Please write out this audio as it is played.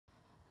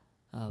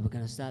We're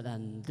gonna start,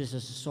 and this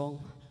is a song.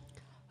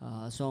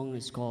 Song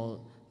is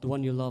called "The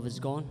One You Love Is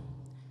Gone,"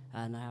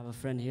 and I have a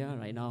friend here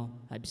right now,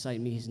 right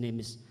beside me. His name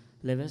is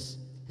Lewis.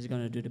 He's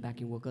gonna do the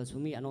backing vocals for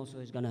me, and also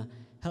he's gonna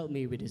help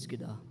me with his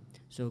guitar.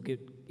 So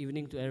good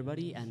evening to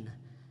everybody, and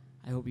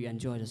I hope you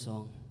enjoy the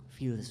song.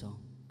 Feel the song.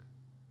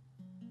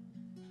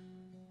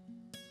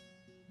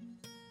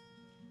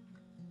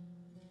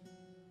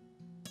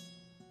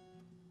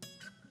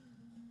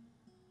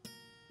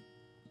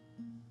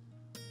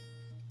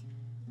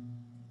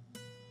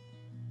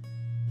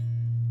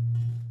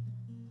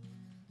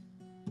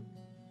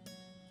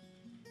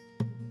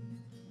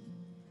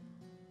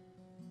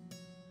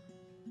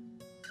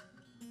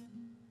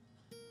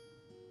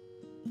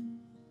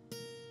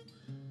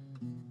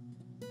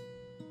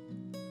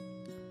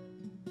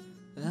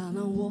 And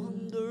I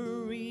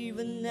wonder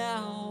even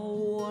now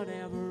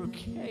whatever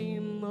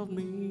came of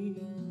me.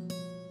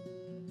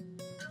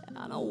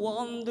 And I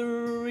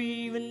wonder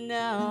even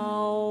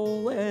now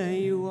where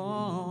you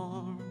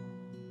are.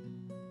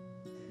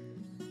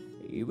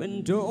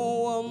 Even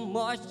though I'm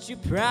much too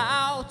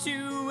proud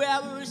to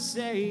ever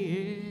say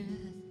it,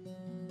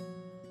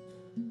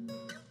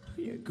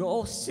 your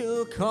ghost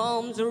still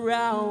comes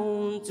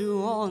around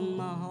to haunt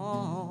my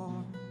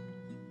heart.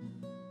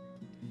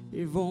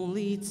 If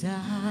only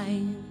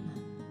time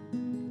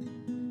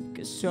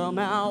could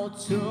somehow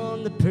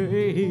turn the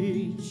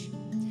page.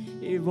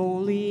 If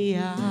only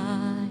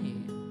I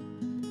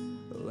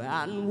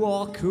and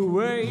walk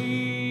away.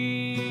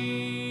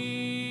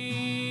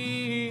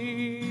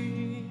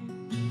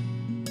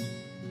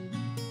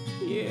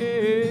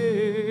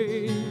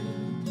 Yeah.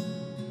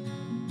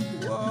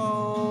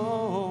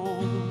 Whoa.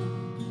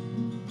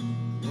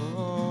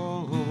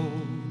 Whoa.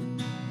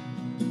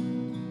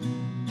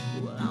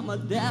 Well, I'm a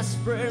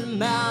desperate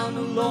man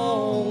who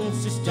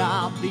longs to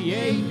stop the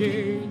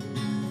aching.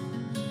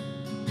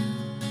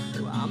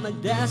 I'm a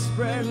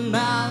desperate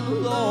man who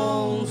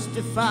longs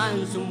to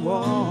find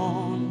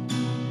someone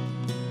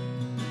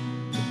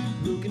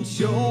who can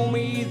show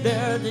me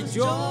there's a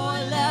joy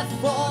left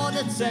for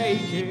the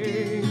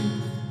taking,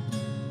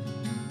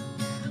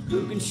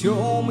 who can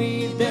show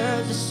me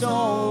there's a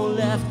soul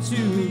left to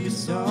be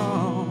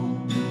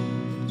sung.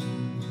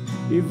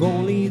 If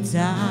only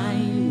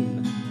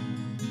time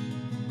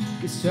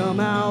could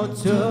somehow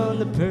turn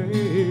the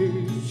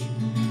page.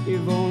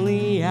 If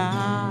only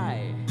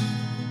I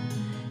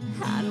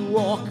and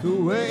walk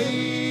away.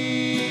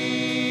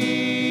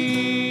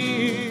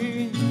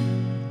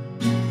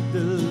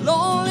 The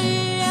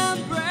lonely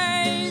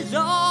embrace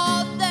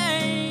of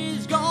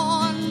days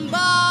gone by.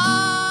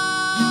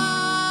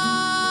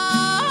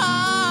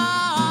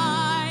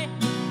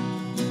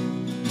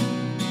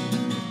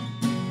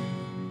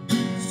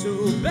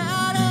 So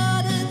bad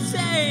are the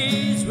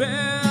days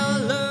where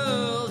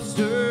love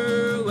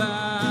survives.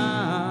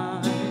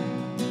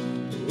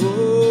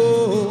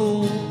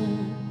 Oh,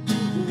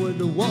 when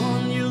the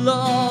one you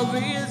love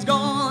is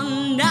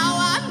gone. Now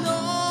I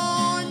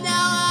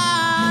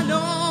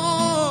know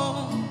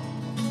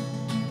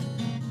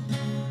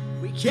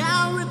we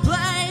can't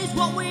replace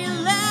what we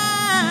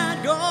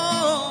let go.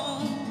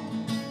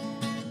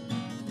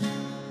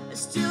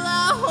 Still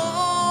I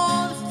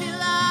hope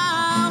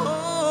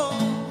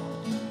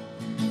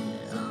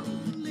I'll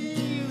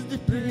leave the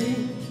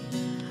pain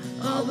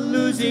of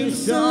losing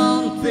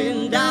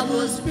something that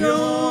was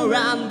pure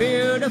and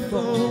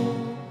beautiful.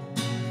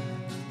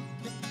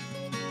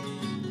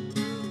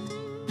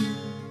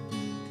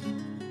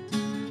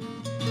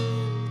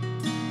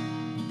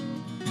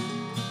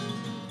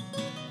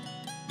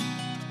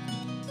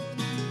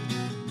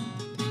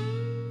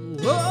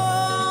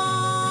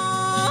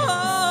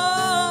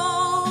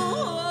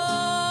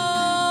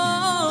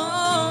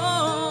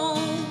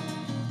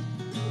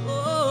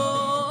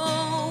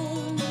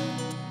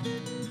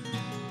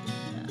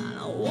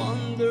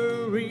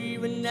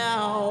 Even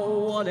now,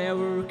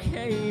 whatever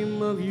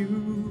came of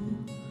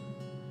you.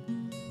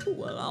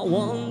 Well, I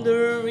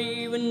wonder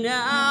even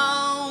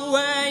now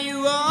where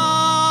you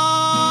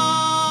are.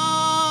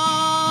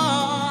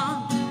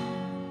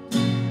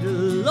 The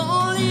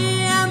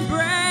lonely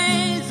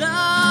embrace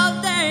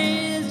of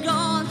days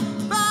gone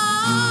by.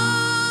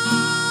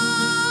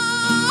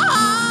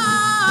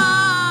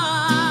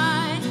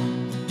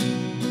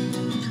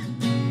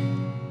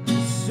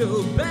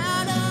 So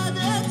bad are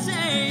the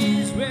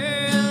days where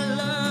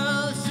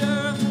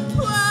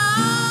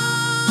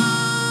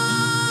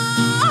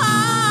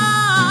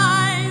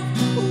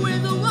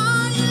with the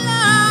one you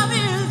love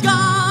is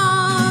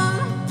gone.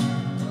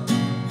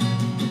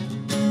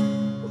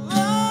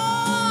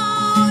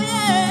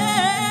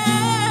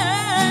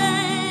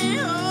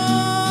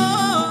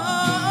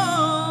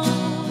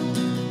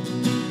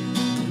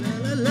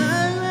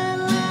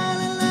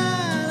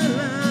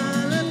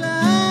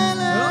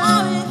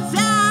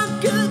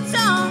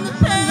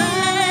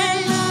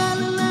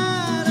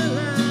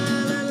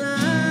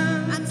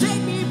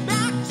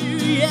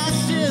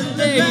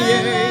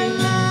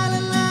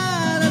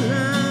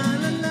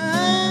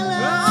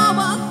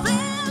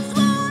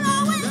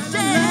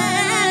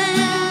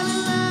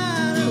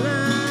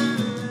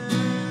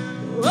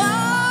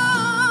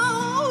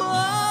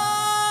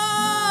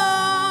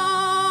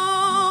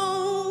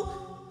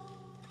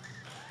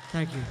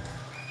 Thank you.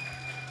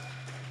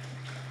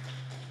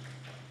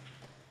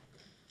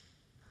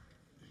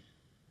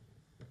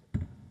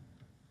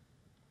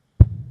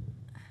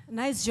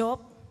 Nice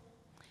job.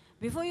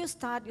 Before you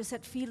start, you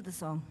said feel the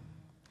song.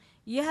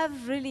 You have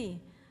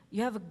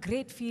a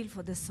great feel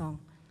for this song.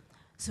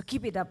 So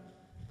keep it up.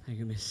 Thank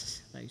you,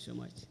 miss. Thank you so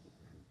much.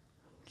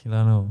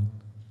 Kilano,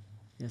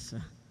 Yes,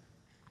 sir.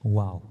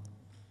 wow.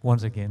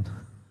 Once again.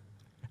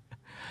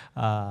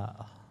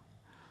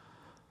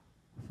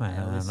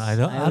 Man, I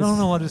don't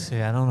know what to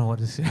say. I don't know what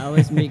to say. I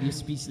always make you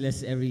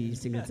speechless every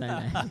single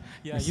time.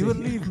 Yeah, you will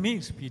leave me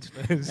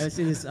speechless. I've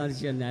seen this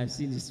audition, I've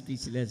seen you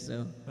speechless,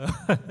 so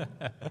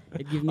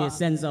it gives me a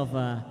sense of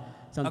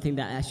something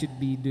that I should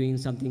be doing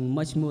something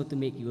much more to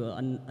make you.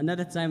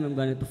 Another time I'm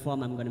going to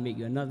perform, I'm going to make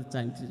you another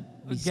time to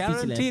be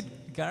speechless.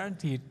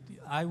 Guaranteed.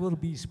 I will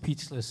be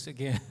speechless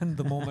again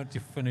the moment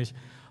you finish.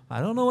 I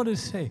don't know what to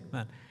say,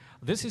 man.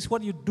 This is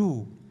what you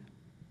do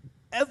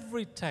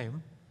every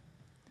time.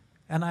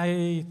 And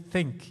I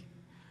think,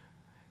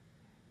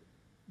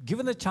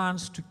 given the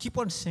chance to keep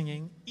on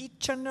singing,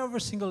 each and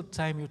every single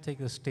time you take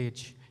the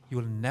stage, you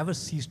will never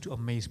cease to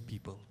amaze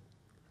people.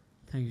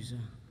 Thank you, sir.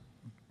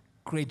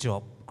 Great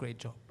job, great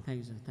job. Thank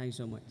you, sir. Thank you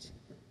so much.